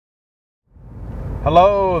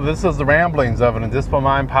Hello, this is the Ramblings of an Indisciplined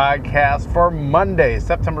Mind podcast for Monday,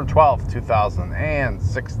 September 12th,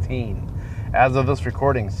 2016. As of this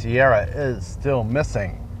recording, Sierra is still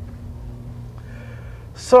missing.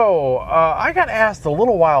 So, I got asked a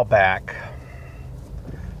little while back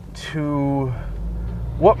to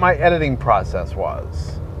what my editing process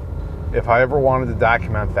was, if I ever wanted to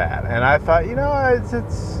document that. And I thought,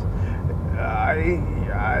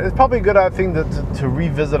 it's probably a good thing to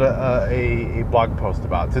revisit a blog post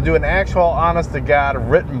about, to do an actual honest-to-God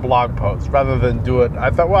written blog post rather than do it. I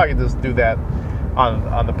thought, well, I could just do that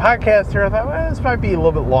on the podcast here. I thought, well, this might be a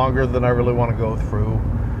little bit longer than I really want to go through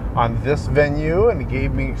on this venue, and it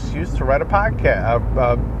gave me an excuse to write a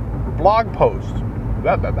blog post.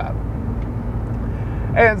 Blah, blah, blah.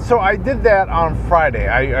 And so I did that on Friday.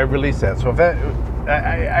 I released that. So if that,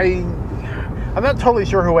 I'm not totally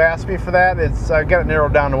sure who asked me for that. I got it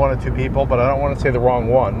narrowed down to one or two people, but I don't want to say the wrong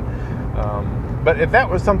one. But if that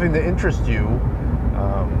was something that interests you,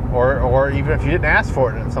 or even if you didn't ask for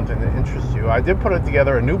it and it's something that interests you, I did put it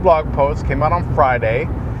together. A new blog post came out on Friday.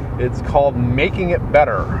 It's called Making It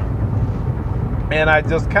Better. And I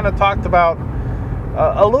just kind of talked about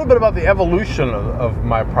a little bit about the evolution of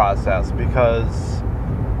my process, because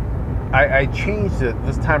I changed it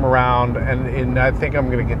this time around, and I think I'm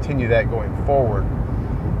going to continue that going forward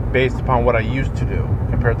based upon what I used to do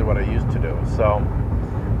compared to what I used to do. So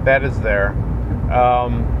that is there.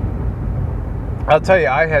 I'll tell you,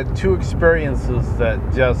 I had two experiences that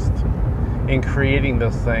just, in creating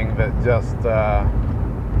this thing, that just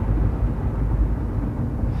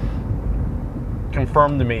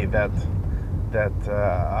confirmed to me that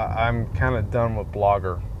I'm kind of done with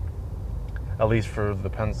Blogger. At least for the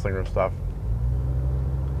Penslinger stuff.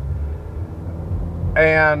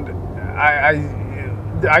 And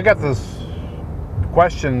I got this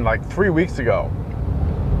question like 3 weeks ago,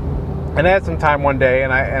 and I had some time one day,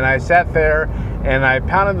 and I sat there and I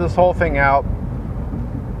pounded this whole thing out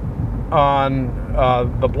on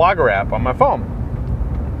the Blogger app on my phone,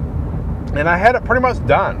 and I had it pretty much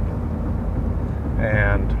done.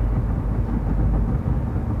 And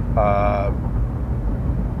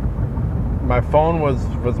my phone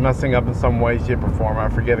was messing up in some way, shape, or form. I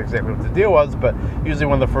forget exactly what the deal was, but usually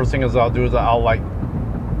one of the first things I'll do is I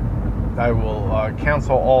will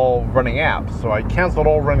cancel all running apps. So I canceled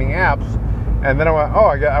all running apps, and then I went,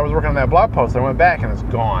 I was working on that blog post. I went back and it's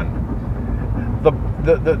gone.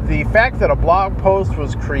 The fact that a blog post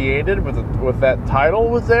was created with that title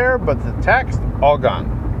was there, but the text all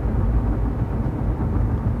gone.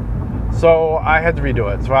 So I had to redo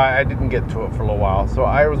it. So I didn't get to it for a little while. So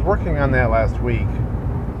I was working on that last week.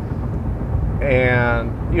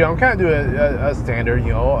 And, I'm kind of doing a standard,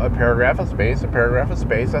 a paragraph, a space, a paragraph, a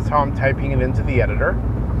space. That's how I'm typing it into the editor.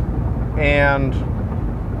 And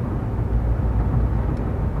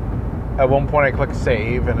at one point I clicked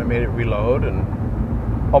save, and it made it reload, and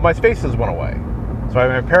all my spaces went away. So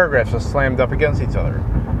my paragraphs just slammed up against each other.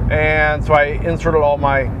 And so I inserted all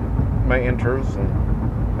my enters and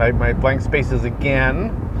my blank spaces again,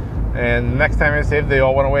 and the next time I saved, they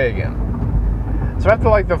all went away again. So after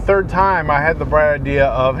like the third time, I had the bright idea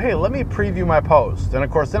of, hey, let me preview my post. And of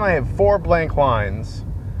course, then I have 4 blank lines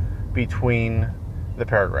between the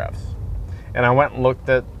paragraphs. And I went and looked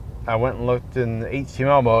in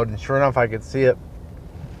HTML mode, and sure enough, I could see it.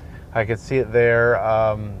 I could see it there.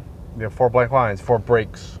 4 blank lines, 4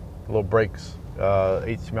 breaks, little breaks,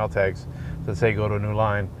 HTML tags that say go to a new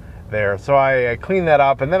line there. So I cleaned that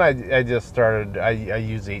up, and then I just started, I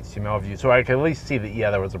used the HTML view so I could at least see that,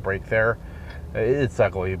 there was a break there. It's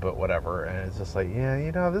ugly, but whatever. And it's just like,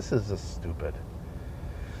 this is just stupid.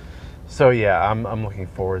 So I'm looking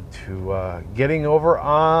forward to getting over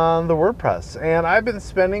on the WordPress, and I've been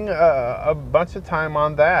spending a bunch of time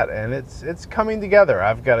on that, and it's coming together.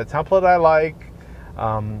 I've got a template I like.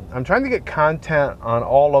 I'm trying to get content on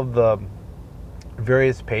all of the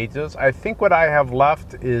various pages. I think what I have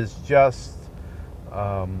left is just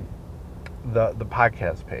the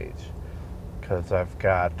podcast page, because I've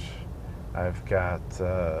got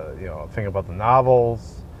a thing about the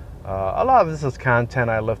novels. A lot of this is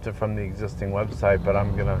content I lifted from the existing website, but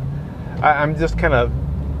I'm just kind of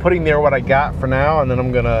putting there what I got for now, and then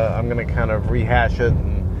I'm gonna kind of rehash it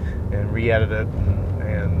and re-edit it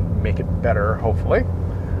and make it better, hopefully.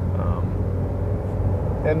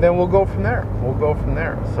 And then we'll go from there.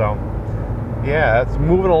 So, it's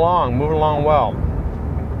moving along well.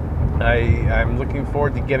 I'm looking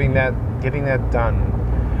forward to getting that done.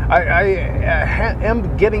 I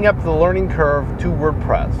am getting up the learning curve to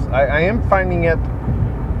WordPress. I am finding it,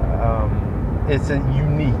 it's a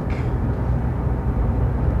unique,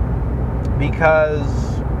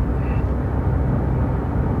 because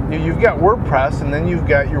you've got WordPress, and then you've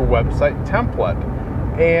got your website template,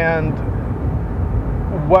 and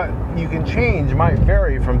what you can change might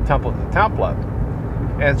vary from template to template.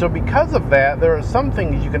 And so because of that, there are some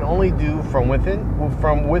things you can only do from within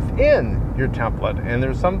your template, and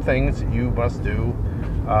there's some things that you must do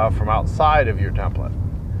from outside of your template.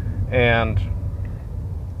 And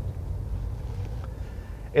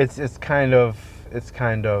it's kind of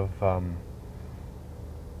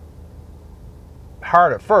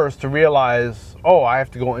hard at first to realize, oh, I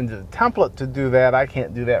have to go into the template to do that. I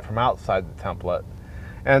can't do that from outside the template.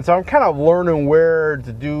 And so I'm kind of learning where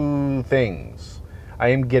to do things. I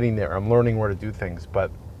am getting there. I'm learning where to do things,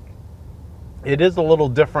 but it is a little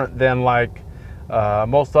different than like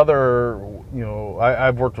most other,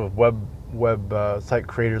 I've worked with web site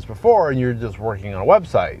creators before, and you're just working on a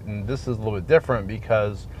website. And this is a little bit different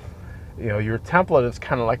because, your template is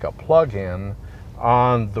kind of like a plug-in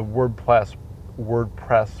on the WordPress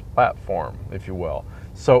platform, if you will.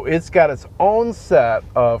 So it's got its own set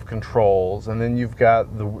of controls, and then you've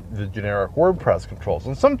got the generic WordPress controls.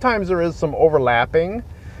 And sometimes there is some overlapping,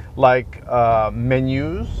 like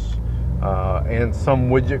menus and some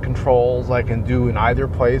widget controls I can do in either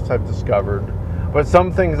place, I've discovered. But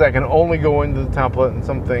some things I can only go into the template, and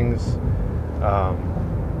some things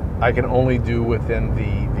I can only do within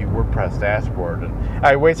the WordPress dashboard. And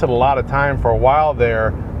I wasted a lot of time for a while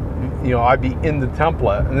there. I'd be in the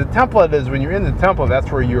template, and the template is, when you're in the template,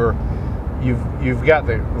 that's where you've got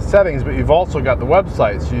the settings, but you've also got the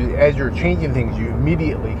website. So as you're changing things, you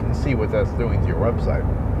immediately can see what that's doing to your website.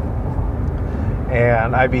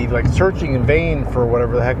 And I'd be like searching in vain for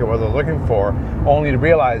whatever the heck it was I was looking for, only to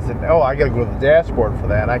realize that, oh, I got to go to the dashboard for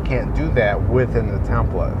that. I can't do that within the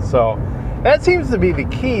template. So that seems to be the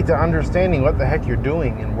key to understanding what the heck you're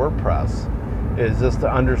doing in WordPress. Is just to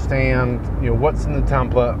understand, what's in the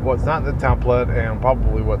template, what's not in the template, and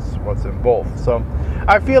probably what's in both. So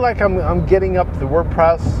I feel like I'm getting up the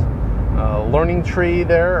WordPress learning tree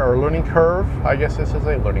there, or learning curve. I guess this is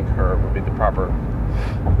a learning curve would be the proper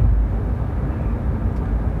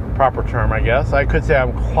term, I guess. I could say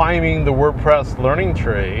I'm climbing the WordPress learning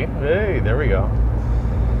tree. Hey, there we go.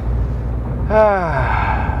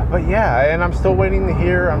 But yeah, and I'm still waiting to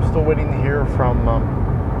hear from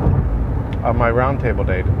my roundtable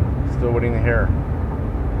date. Still waiting to hear.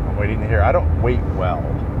 I'm waiting to hear. I don't wait well.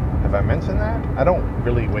 Have I mentioned that? I don't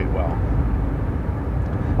really wait well.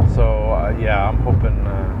 So yeah, I'm hoping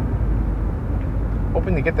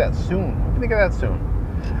to get that soon.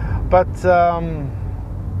 But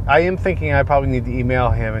I am thinking I probably need to email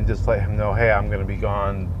him and just let him know, hey, I'm going to be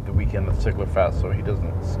gone the weekend of Siglerfest, so he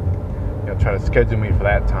doesn't try to schedule me for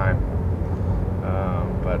that time.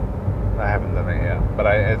 But I haven't done it yet. But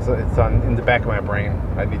it's in the back of my brain.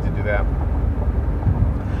 I need to do that.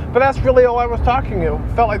 But that's really all I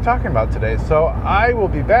felt like talking about today. So I will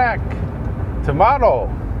be back tomorrow.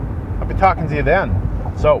 I'll be talking to you then.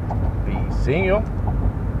 So be seeing you.